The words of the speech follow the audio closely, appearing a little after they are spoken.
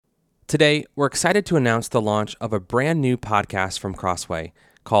Today, we're excited to announce the launch of a brand new podcast from Crossway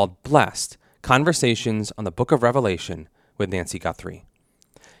called Blessed, Conversations on the Book of Revelation with Nancy Guthrie.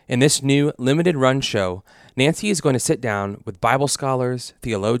 In this new limited-run show, Nancy is going to sit down with Bible scholars,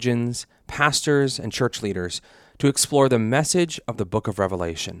 theologians, pastors, and church leaders to explore the message of the Book of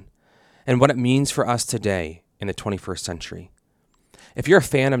Revelation and what it means for us today in the 21st century. If you're a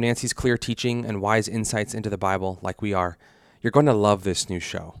fan of Nancy's clear teaching and wise insights into the Bible like we are, you're going to love this new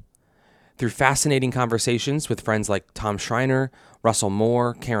show. Through fascinating conversations with friends like Tom Schreiner, Russell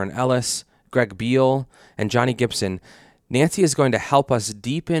Moore, Karen Ellis, Greg Beale, and Johnny Gibson, Nancy is going to help us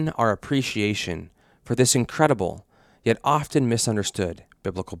deepen our appreciation for this incredible, yet often misunderstood,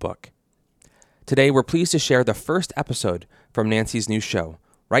 biblical book. Today, we're pleased to share the first episode from Nancy's new show,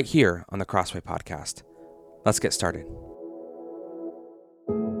 right here on the Crossway Podcast. Let's get started.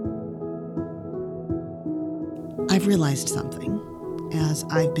 I've realized something as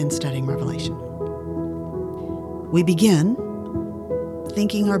I've been studying Revelation. We begin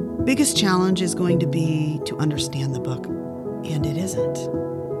thinking our biggest challenge is going to be to understand the book, and it isn't.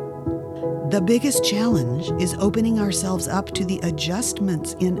 The biggest challenge is opening ourselves up to the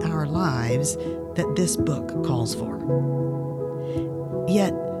adjustments in our lives that this book calls for.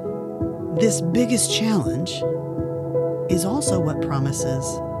 Yet, this biggest challenge is also what promises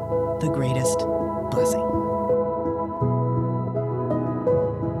the greatest blessing.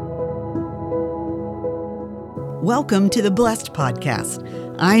 Welcome to the Blessed Podcast.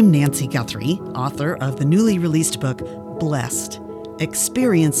 I'm Nancy Guthrie, author of the newly released book, Blessed,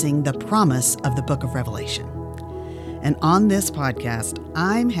 Experiencing the Promise of the Book of Revelation. And on this podcast,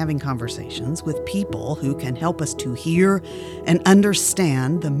 I'm having conversations with people who can help us to hear and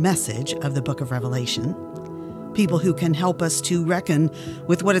understand the message of the Book of Revelation, people who can help us to reckon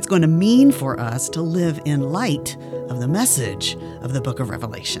with what it's going to mean for us to live in light of the message of the Book of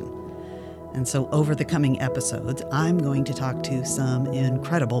Revelation. And so over the coming episodes, I'm going to talk to some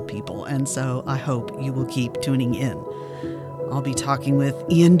incredible people, and so I hope you will keep tuning in. I'll be talking with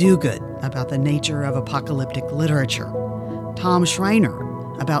Ian Duguid about the nature of apocalyptic literature, Tom Schreiner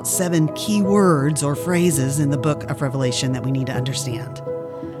about 7 key words or phrases in the book of Revelation that we need to understand.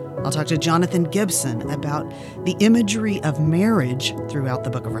 I'll talk to Jonathan Gibson about the imagery of marriage throughout the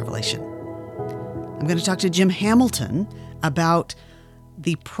book of Revelation. I'm going to talk to Jim Hamilton about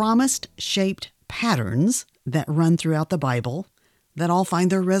the promised-shaped patterns that run throughout the Bible that all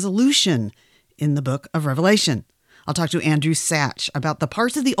find their resolution in the book of Revelation. I'll talk to Andrew Satch about the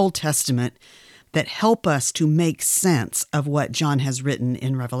parts of the Old Testament that help us to make sense of what John has written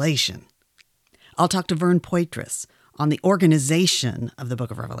in Revelation. I'll talk to Vern Poitras on the organization of the book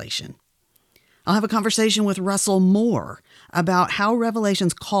of Revelation. I'll have a conversation with Russell Moore about how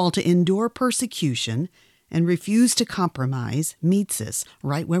Revelation's call to endure persecution and refuse to compromise meets us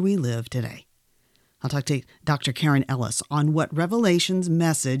right where we live today. I'll talk to Dr. Karen Ellis on what Revelation's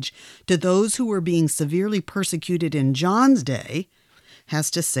message to those who were being severely persecuted in John's day has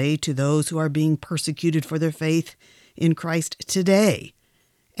to say to those who are being persecuted for their faith in Christ today,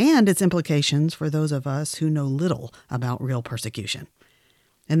 and its implications for those of us who know little about real persecution.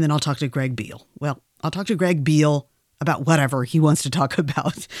 And then I'll talk to Greg Beale. Well, I'll talk to Greg Beale about whatever he wants to talk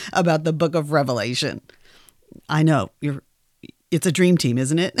about the book of Revelation. I know, it's a dream team,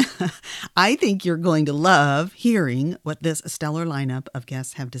 isn't it? I think you're going to love hearing what this stellar lineup of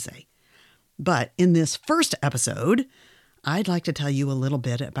guests have to say. But in this first episode, I'd like to tell you a little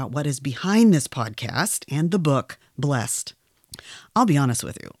bit about what is behind this podcast and the book, Blessed. I'll be honest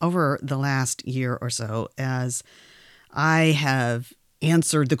with you, over the last year or so, as I have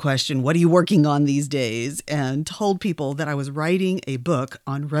answered the question, what are you working on these days? And told people that I was writing a book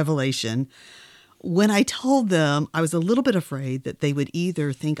on Revelation. When I told them, I was a little bit afraid that they would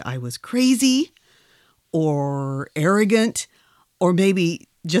either think I was crazy or arrogant or maybe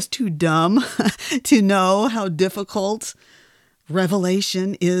just too dumb to know how difficult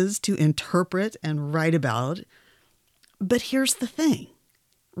Revelation is to interpret and write about. But here's the thing.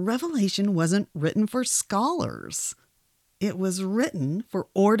 Revelation wasn't written for scholars. It was written for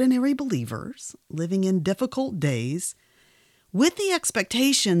ordinary believers living in difficult days with the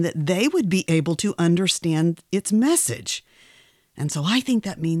expectation that they would be able to understand its message. And so I think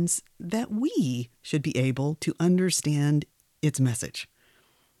that means that we should be able to understand its message.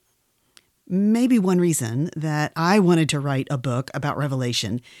 Maybe one reason that I wanted to write a book about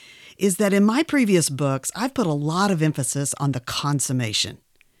Revelation is that in my previous books, I've put a lot of emphasis on the consummation.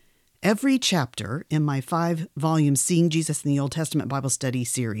 Every chapter in my 5-volume Seeing Jesus in the Old Testament Bible Study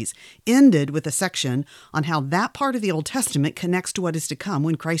series ended with a section on how that part of the Old Testament connects to what is to come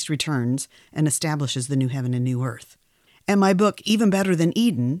when Christ returns and establishes the new heaven and new earth. And my book, Even Better Than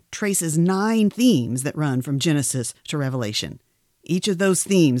Eden, traces 9 themes that run from Genesis to Revelation. Each of those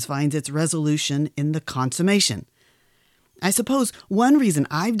themes finds its resolution in the consummation. I suppose one reason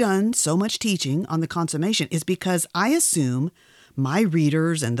I've done so much teaching on the consummation is because I assume my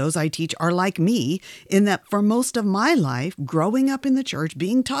readers and those I teach are like me in that for most of my life, growing up in the church,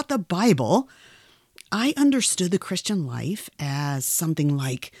 being taught the Bible, I understood the Christian life as something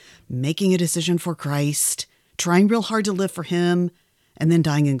like making a decision for Christ, trying real hard to live for Him, and then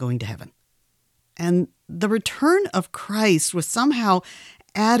dying and going to heaven. And the return of Christ was somehow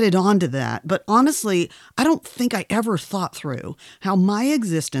added on to that. But honestly, I don't think I ever thought through how my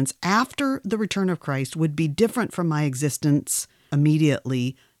existence after the return of Christ would be different from my existence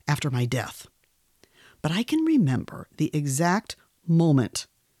immediately after my death. But I can remember the exact moment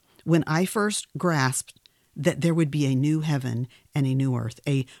when I first grasped that there would be a new heaven and a new earth,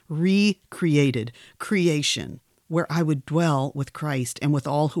 a recreated creation where I would dwell with Christ and with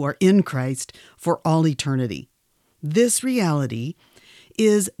all who are in Christ for all eternity. This reality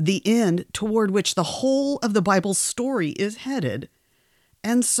is the end toward which the whole of the Bible's story is headed.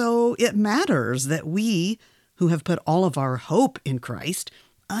 And so it matters that we, who have put all of our hope in Christ,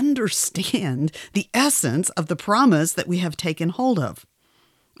 understand the essence of the promise that we have taken hold of.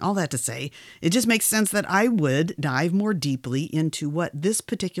 All that to say, it just makes sense that I would dive more deeply into what this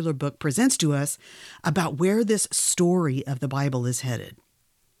particular book presents to us about where this story of the Bible is headed.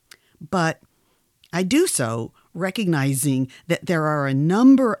 But I do so recognizing that there are a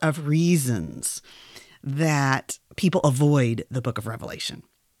number of reasons that people avoid the book of Revelation.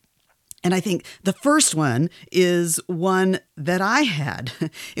 And I think the first one is one that I had.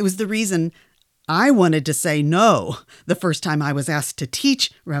 It was the reason I wanted to say no the first time I was asked to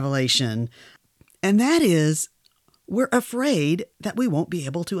teach Revelation. And that is, we're afraid that we won't be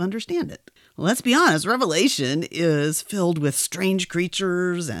able to understand it. Let's be honest, Revelation is filled with strange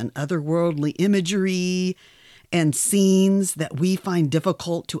creatures and otherworldly imagery and scenes that we find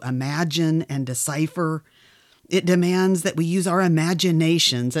difficult to imagine and decipher. It demands that we use our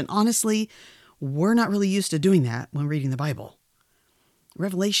imaginations, and honestly, we're not really used to doing that when reading the Bible.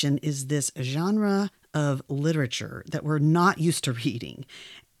 Revelation is this genre of literature that we're not used to reading,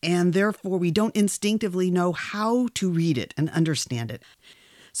 and therefore we don't instinctively know how to read it and understand it.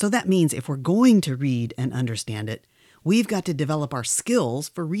 So that means if we're going to read and understand it, we've got to develop our skills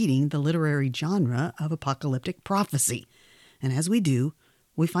for reading the literary genre of apocalyptic prophecy. And as we do,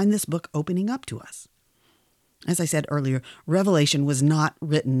 we find this book opening up to us. As I said earlier, Revelation was not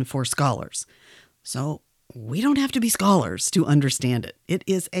written for scholars. So we don't have to be scholars to understand it. It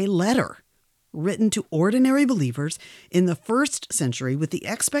is a letter written to ordinary believers in the first century with the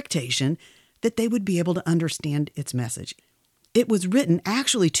expectation that they would be able to understand its message. It was written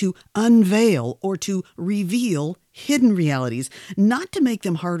actually to unveil or to reveal hidden realities, not to make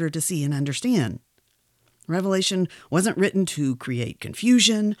them harder to see and understand. Revelation wasn't written to create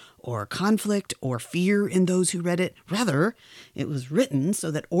confusion or conflict or fear in those who read it. Rather, it was written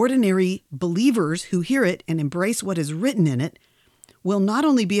so that ordinary believers who hear it and embrace what is written in it will not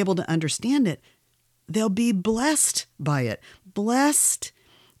only be able to understand it, they'll be blessed by it. Blessed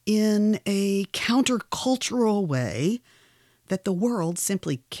in a countercultural way that the world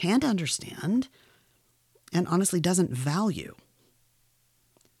simply can't understand and honestly doesn't value.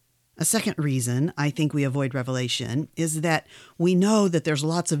 A second reason I think we avoid Revelation is that we know that there's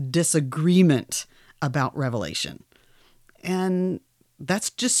lots of disagreement about Revelation. And that's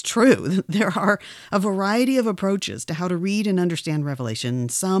just true. There are a variety of approaches to how to read and understand Revelation,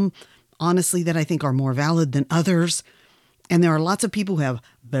 some honestly that I think are more valid than others. And there are lots of people who have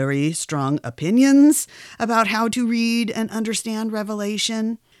very strong opinions about how to read and understand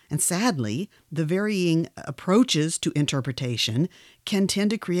Revelation. And sadly, the varying approaches to interpretation can tend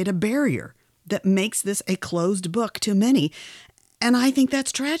to create a barrier that makes this a closed book to many. And I think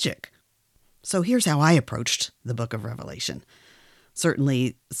that's tragic. So here's how I approached the book of Revelation.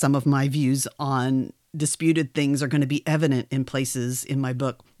 Certainly, some of my views on disputed things are going to be evident in places in my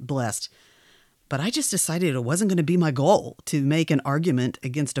book, Blessed. But I just decided it wasn't going to be my goal to make an argument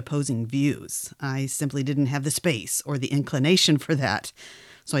against opposing views. I simply didn't have the space or the inclination for that.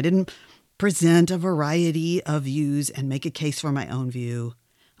 So I didn't present a variety of views and make a case for my own view.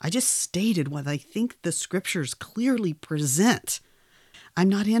 I just stated what I think the scriptures clearly present. I'm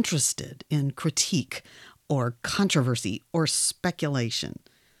not interested in critique or controversy or speculation.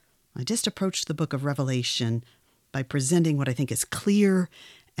 I just approached the book of Revelation by presenting what I think is clear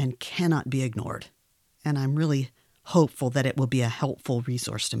and cannot be ignored. And I'm really hopeful that it will be a helpful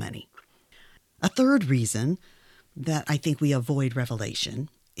resource to many. A third reason that I think we avoid Revelation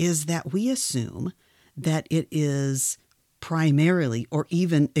is that we assume that it is primarily or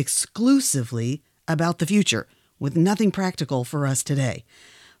even exclusively about the future, with nothing practical for us today.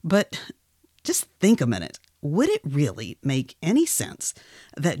 But just think a minute. Would it really make any sense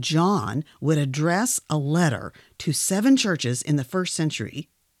that John would address a letter to 7 churches in the first century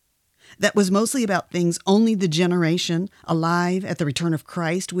that was mostly about things only the generation alive at the return of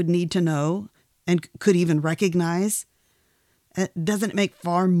Christ would need to know and could even recognize? Doesn't it make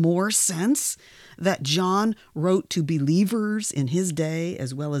far more sense that John wrote to believers in his day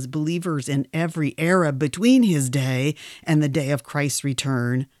as well as believers in every era between his day and the day of Christ's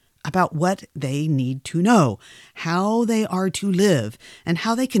return about what they need to know, how they are to live, and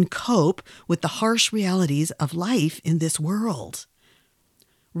how they can cope with the harsh realities of life in this world?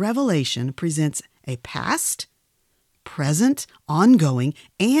 Revelation presents a past, present, ongoing,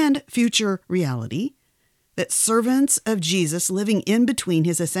 and future reality that servants of Jesus living in between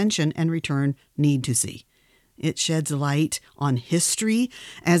his ascension and return need to see. It sheds light on history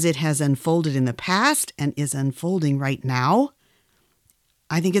as it has unfolded in the past and is unfolding right now.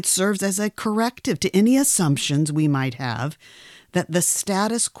 I think it serves as a corrective to any assumptions we might have that the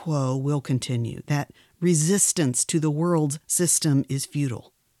status quo will continue, that resistance to the world's system is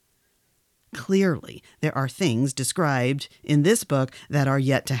futile. Clearly, there are things described in this book that are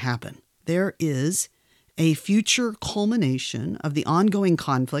yet to happen. There is a future culmination of the ongoing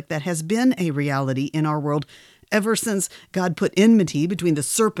conflict that has been a reality in our world ever since God put enmity between the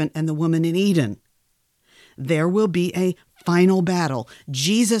serpent and the woman in Eden. There will be a final battle.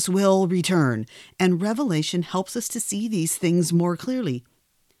 Jesus will return, and Revelation helps us to see these things more clearly.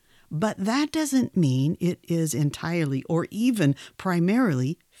 But that doesn't mean it is entirely or even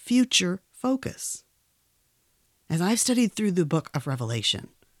primarily future focus. As I've studied through the book of Revelation,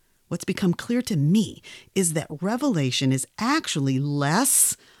 what's become clear to me is that Revelation is actually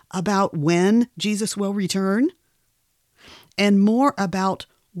less about when Jesus will return and more about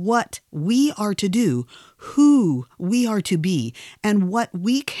what we are to do, who we are to be, and what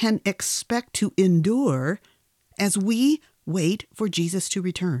we can expect to endure as we wait for Jesus to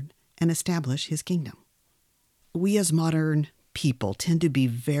return and establish his kingdom. We as modern people tend to be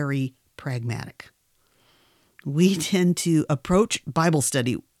very pragmatic. We tend to approach Bible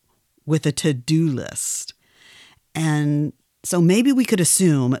study with a to-do list. And so maybe we could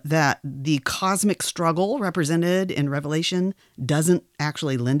assume that the cosmic struggle represented in Revelation doesn't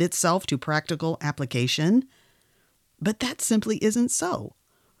actually lend itself to practical application, but that simply isn't so.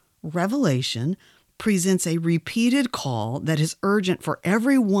 Revelation presents a repeated call that is urgent for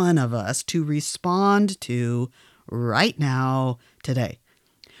every one of us to respond to right now, today.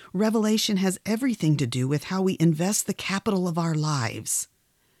 Revelation has everything to do with how we invest the capital of our lives.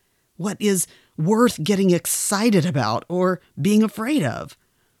 What is worth getting excited about or being afraid of?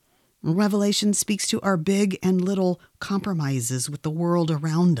 Revelation speaks to our big and little compromises with the world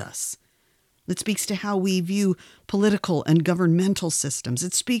around us. It speaks to how we view political and governmental systems.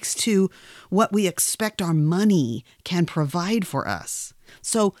 It speaks to what we expect our money can provide for us.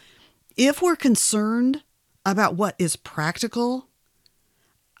 So if we're concerned about what is practical,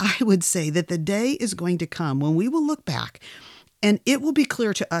 I would say that the day is going to come when we will look back and it will be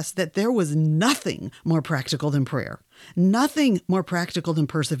clear to us that there was nothing more practical than prayer, nothing more practical than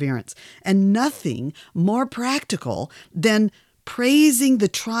perseverance, and nothing more practical than praising the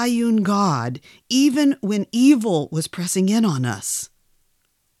triune God even when evil was pressing in on us.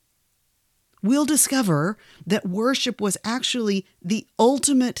 We'll discover that worship was actually the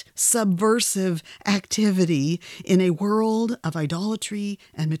ultimate subversive activity in a world of idolatry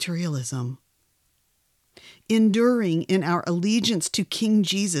and materialism. Enduring in our allegiance to King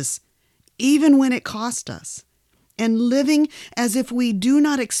Jesus, even when it cost us, and living as if we do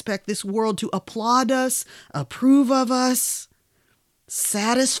not expect this world to applaud us, approve of us,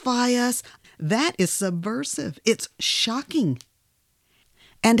 satisfy us, that is subversive. It's shocking.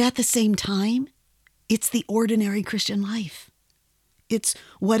 And at the same time, it's the ordinary Christian life. It's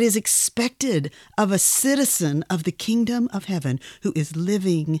what is expected of a citizen of the kingdom of heaven who is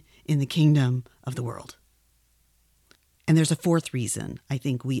living in the kingdom of the world. And there's a fourth reason I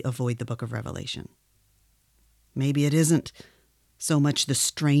think we avoid the book of Revelation. Maybe it isn't so much the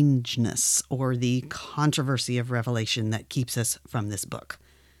strangeness or the controversy of Revelation that keeps us from this book.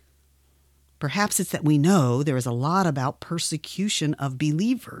 Perhaps it's that we know there is a lot about persecution of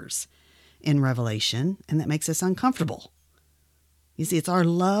believers in Revelation, and that makes us uncomfortable. You see, it's our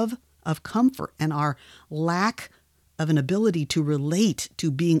love of comfort and our lack of an ability to relate to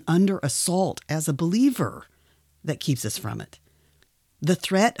being under assault as a believer that keeps us from it. The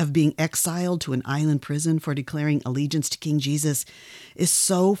threat of being exiled to an island prison for declaring allegiance to King Jesus is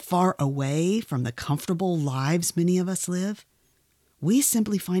so far away from the comfortable lives many of us live. We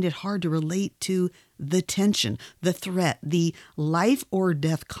simply find it hard to relate to the tension, the threat, the life or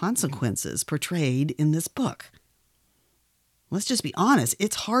death consequences portrayed in this book. Let's just be honest,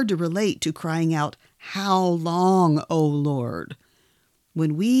 it's hard to relate to crying out, "How long, O Lord?"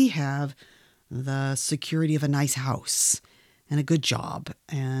 when we have the security of a nice house and a good job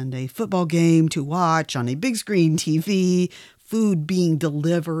and a football game to watch on a big screen TV, food being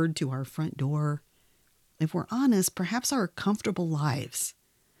delivered to our front door. If we're honest, perhaps our comfortable lives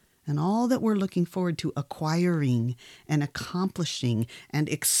and all that we're looking forward to acquiring and accomplishing and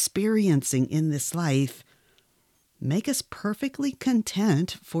experiencing in this life make us perfectly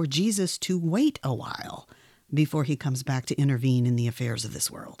content for Jesus to wait a while before he comes back to intervene in the affairs of this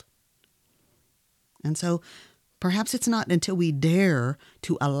world. And so perhaps it's not until we dare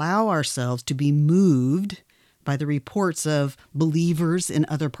to allow ourselves to be moved by the reports of believers in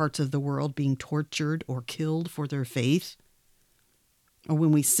other parts of the world being tortured or killed for their faith, or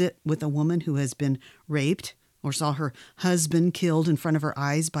when we sit with a woman who has been raped or saw her husband killed in front of her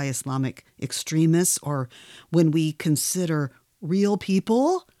eyes by Islamic extremists, or when we consider real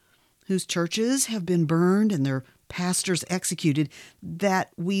people whose churches have been burned and their pastors executed,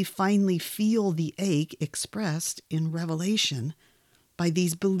 that we finally feel the ache expressed in Revelation by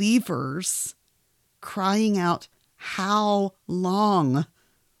these believers crying out, "How long?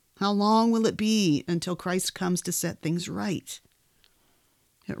 How long will it be until Christ comes to set things right?"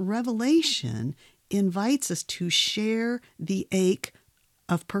 Revelation invites us to share the ache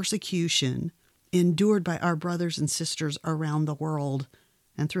of persecution endured by our brothers and sisters around the world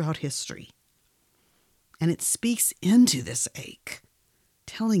and throughout history. And it speaks into this ache,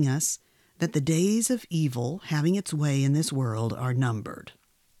 telling us that the days of evil having its way in this world are numbered.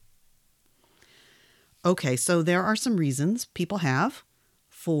 Okay, so there are some reasons people have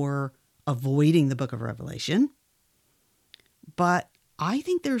for avoiding the book of Revelation, but I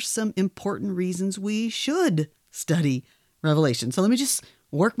think there's some important reasons we should study Revelation. So let me just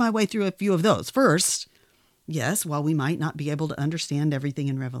work my way through a few of those. First, yes, while we might not be able to understand everything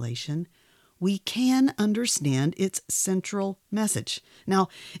in Revelation, we can understand its central message. Now,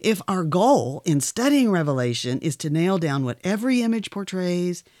 if our goal in studying Revelation is to nail down what every image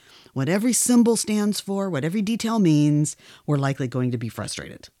portrays, what every symbol stands for, what every detail means, we're likely going to be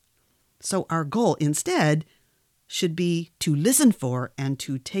frustrated. So our goal instead should be to listen for and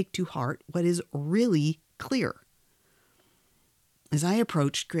to take to heart what is really clear. As I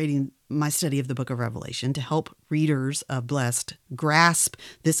approached creating my study of the book of Revelation to help readers of Blessed grasp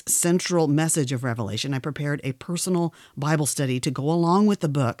this central message of Revelation, I prepared a personal Bible study to go along with the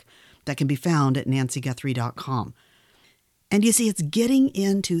book that can be found at nancyguthrie.com. And you see, it's getting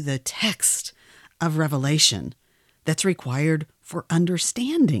into the text of Revelation that's required for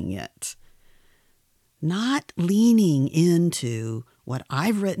understanding it. Not leaning into what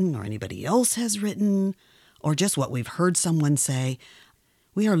I've written or anybody else has written or just what we've heard someone say.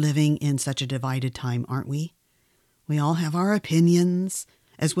 We are living in such a divided time, aren't we? We all have our opinions,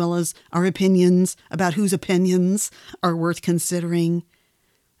 as well as our opinions about whose opinions are worth considering.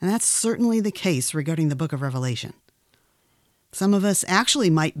 And that's certainly the case regarding the book of Revelation. Some of us actually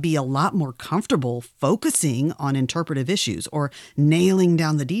might be a lot more comfortable focusing on interpretive issues or nailing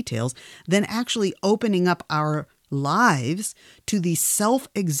down the details than actually opening up our lives to the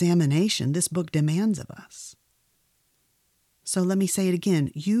self-examination this book demands of us. So let me say it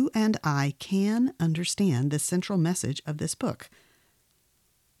again. You and I can understand the central message of this book.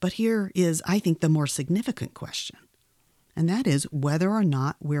 But here is, I think, the more significant question. And that is whether or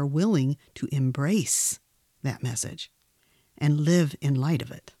not we're willing to embrace that message and live in light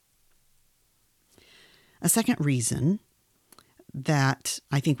of it. A second reason that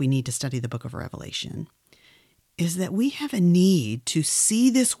I think we need to study the book of Revelation is that we have a need to see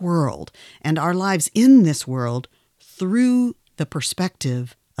this world and our lives in this world through the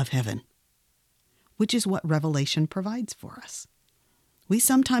perspective of heaven, which is what Revelation provides for us. We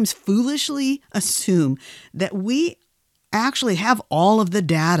sometimes foolishly assume that we actually have all of the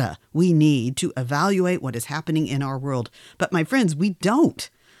data we need to evaluate what is happening in our world. But my friends, we don't.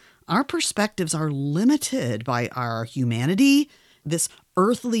 Our perspectives are limited by our humanity, this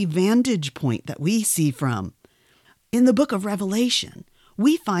earthly vantage point that we see from. In the book of Revelation,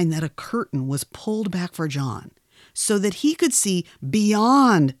 we find that a curtain was pulled back for John so that he could see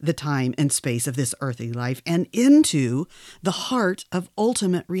beyond the time and space of this earthly life and into the heart of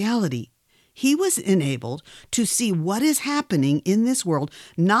ultimate reality. He was enabled to see what is happening in this world,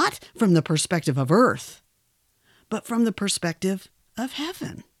 not from the perspective of earth, but from the perspective of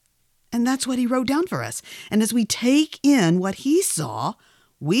heaven. And that's what he wrote down for us. And as we take in what he saw,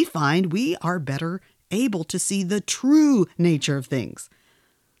 we find we are better able to see the true nature of things.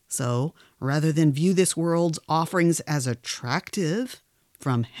 So rather than view this world's offerings as attractive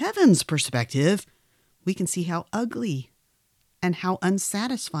from heaven's perspective, we can see how ugly and how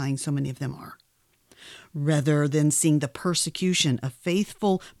unsatisfying so many of them are. Rather than seeing the persecution of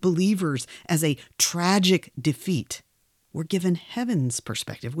faithful believers as a tragic defeat, we're given heaven's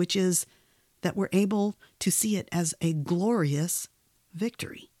perspective, which is that we're able to see it as a glorious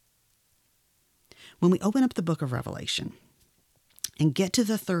victory. When we open up the book of Revelation and get to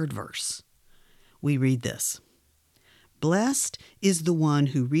the 3rd verse, we read this: "Blessed is the one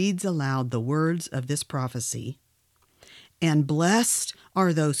who reads aloud the words of this prophecy, and blessed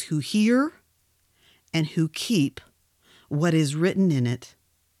are those who hear and who keep what is written in it,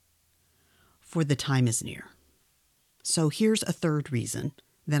 for the time is near." So here's a 3rd reason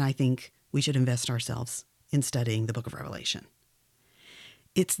that I think we should invest ourselves in studying the book of Revelation.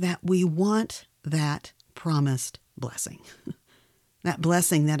 It's that we want that promised blessing. That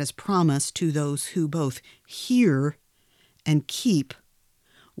blessing that is promised to those who both hear and keep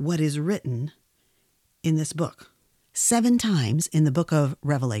what is written in this book. 7 times in the book of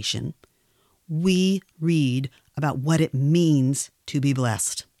Revelation, we read about what it means to be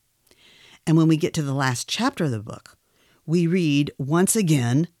blessed. And when we get to the last chapter of the book, we read once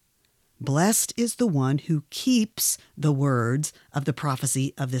again, "Blessed is the one who keeps the words of the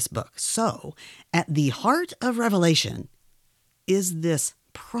prophecy of this book." So, at the heart of Revelation is this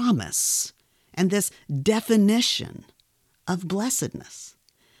promise and this definition of blessedness.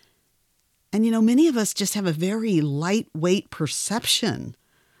 And many of us just have a very lightweight perception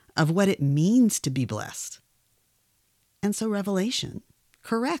of what it means to be blessed. And so Revelation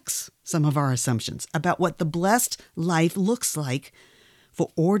corrects some of our assumptions about what the blessed life looks like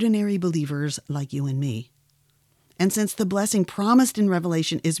for ordinary believers like you and me. And since the blessing promised in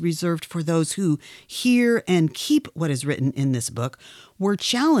Revelation is reserved for those who hear and keep what is written in this book, we're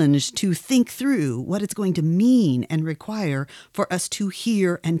challenged to think through what it's going to mean and require for us to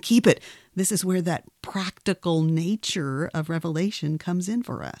hear and keep it. This is where that practical nature of Revelation comes in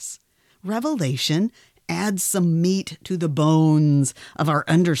for us. Revelation adds some meat to the bones of our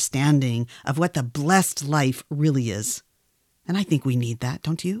understanding of what the blessed life really is. And I think we need that,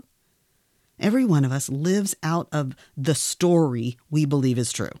 don't you? Every one of us lives out of the story we believe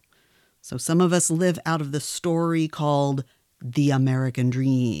is true. So some of us live out of the story called the American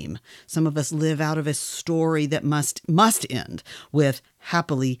dream. Some of us live out of a story that must end with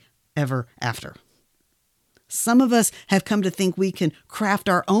happily ever after. Some of us have come to think we can craft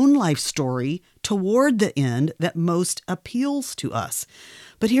our own life story toward the end that most appeals to us.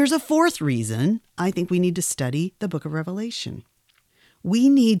 But here's a 4th reason I think we need to study the book of Revelation. We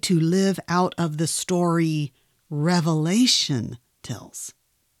need to live out of the story Revelation tells.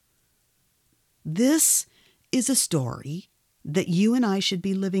 This is a story that you and I should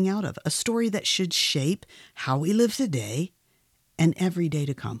be living out of, a story that should shape how we live today and every day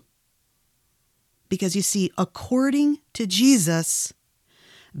to come. Because you see, according to Jesus,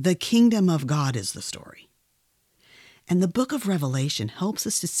 the kingdom of God is the story. And the book of Revelation helps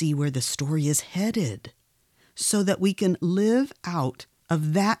us to see where the story is headed so that we can live out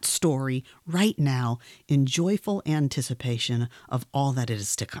of that story right now in joyful anticipation of all that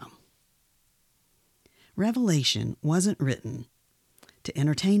is to come. Revelation wasn't written to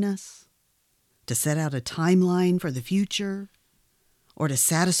entertain us, to set out a timeline for the future, or to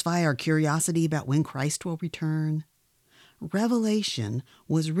satisfy our curiosity about when Christ will return. Revelation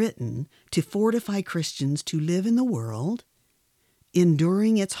was written to fortify Christians to live in the world,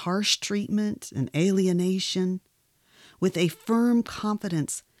 enduring its harsh treatment and alienation, with a firm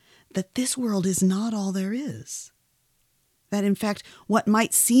confidence that this world is not all there is. That in fact, what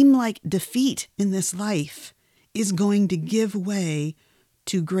might seem like defeat in this life is going to give way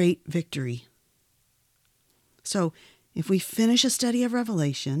to great victory. So, if we finish a study of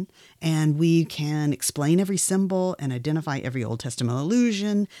Revelation and we can explain every symbol and identify every Old Testament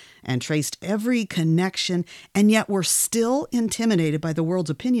allusion and trace every connection, and yet we're still intimidated by the world's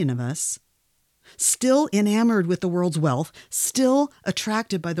opinion of us, still enamored with the world's wealth, still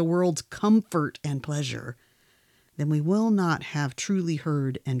attracted by the world's comfort and pleasure, then we will not have truly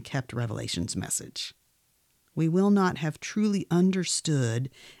heard and kept Revelation's message. We will not have truly understood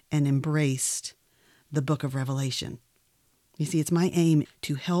and embraced the book of Revelation. You see, it's my aim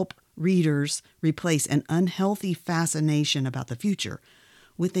to help readers replace an unhealthy fascination about the future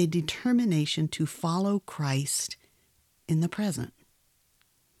with a determination to follow Christ in the present.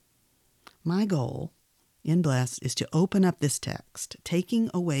 My goal in Blessed is to open up this text, taking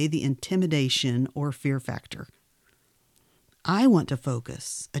away the intimidation or fear factor. I want to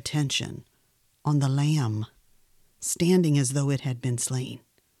focus attention on the Lamb, standing as though it had been slain.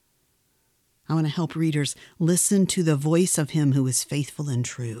 I want to help readers listen to the voice of him who is faithful and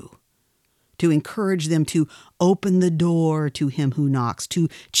true, to encourage them to open the door to him who knocks, to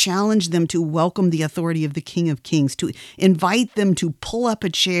challenge them to welcome the authority of the King of Kings, to invite them to pull up a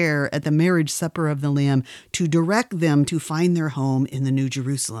chair at the marriage supper of the Lamb, to direct them to find their home in the New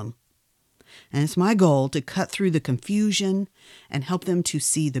Jerusalem. And it's my goal to cut through the confusion and help them to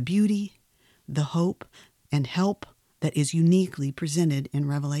see the beauty, the hope, and help that is uniquely presented in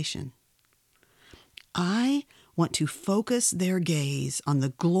Revelation. I want to focus their gaze on the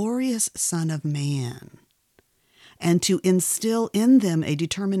glorious Son of Man and to instill in them a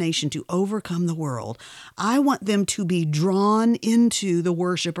determination to overcome the world. I want them to be drawn into the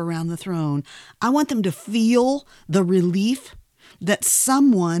worship around the throne. I want them to feel the relief that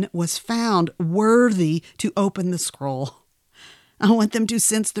someone was found worthy to open the scroll. I want them to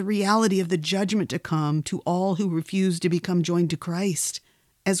sense the reality of the judgment to come to all who refuse to become joined to Christ,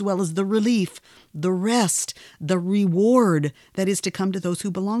 as well as the relief, the rest, the reward that is to come to those who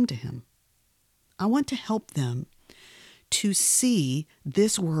belong to him. I want to help them to see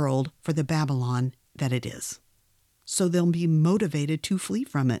this world for the Babylon that it is, so they'll be motivated to flee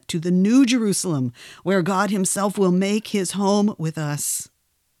from it, to the New Jerusalem, where God himself will make his home with us.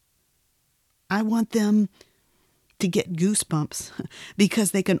 I want them to get goosebumps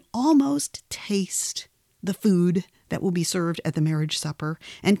because they can almost taste the food that will be served at the marriage supper,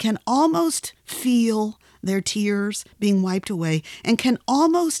 and can almost feel their tears being wiped away, and can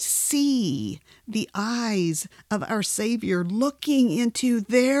almost see the eyes of our Savior looking into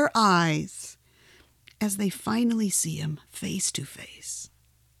their eyes as they finally see him face to face.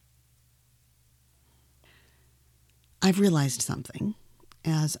 I've realized something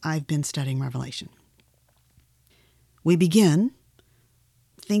as I've been studying Revelation. We begin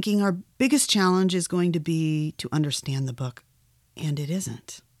thinking our biggest challenge is going to be to understand the book, and it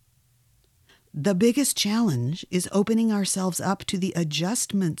isn't. The biggest challenge is opening ourselves up to the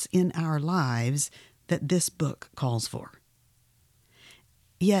adjustments in our lives that this book calls for.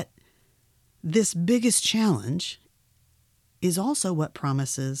 Yet, this biggest challenge is also what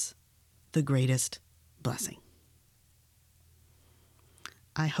promises the greatest blessing.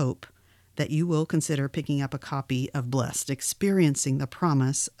 I hope that you will consider picking up a copy of Blessed, Experiencing the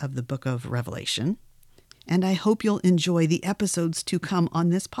Promise of the Book of Revelation. And I hope you'll enjoy the episodes to come on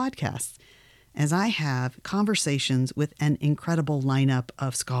this podcast, as I have conversations with an incredible lineup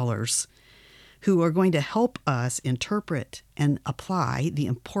of scholars who are going to help us interpret and apply the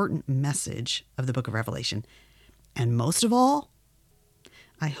important message of the Book of Revelation. And most of all,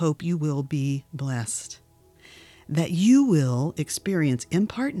 I hope you will be blessed, that you will experience in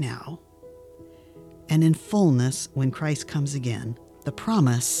part now and in fullness when Christ comes again, the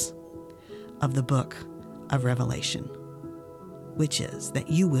promise of the book of Revelation, which is that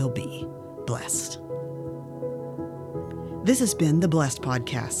you will be blessed. This has been the Blessed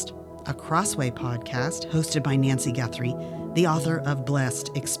Podcast, a Crossway podcast hosted by Nancy Guthrie, the author of Blessed,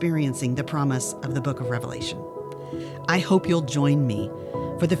 Experiencing the Promise of the Book of Revelation. I hope you'll join me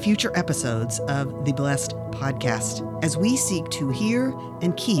for the future episodes of the Blessed Podcast as we seek to hear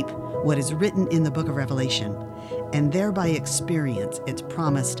and keep what is written in the book of Revelation, and thereby experience its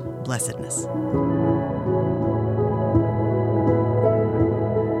promised blessedness.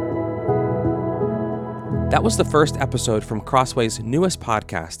 That was the first episode from Crossway's newest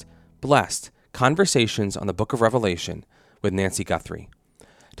podcast, Blessed, Conversations on the Book of Revelation, with Nancy Guthrie.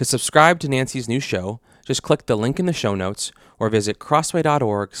 To subscribe to Nancy's new show, just click the link in the show notes or visit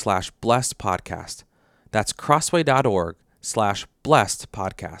crossway.org/blessedpodcast. That's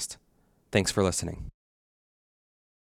crossway.org/blessedpodcast. Thanks for listening.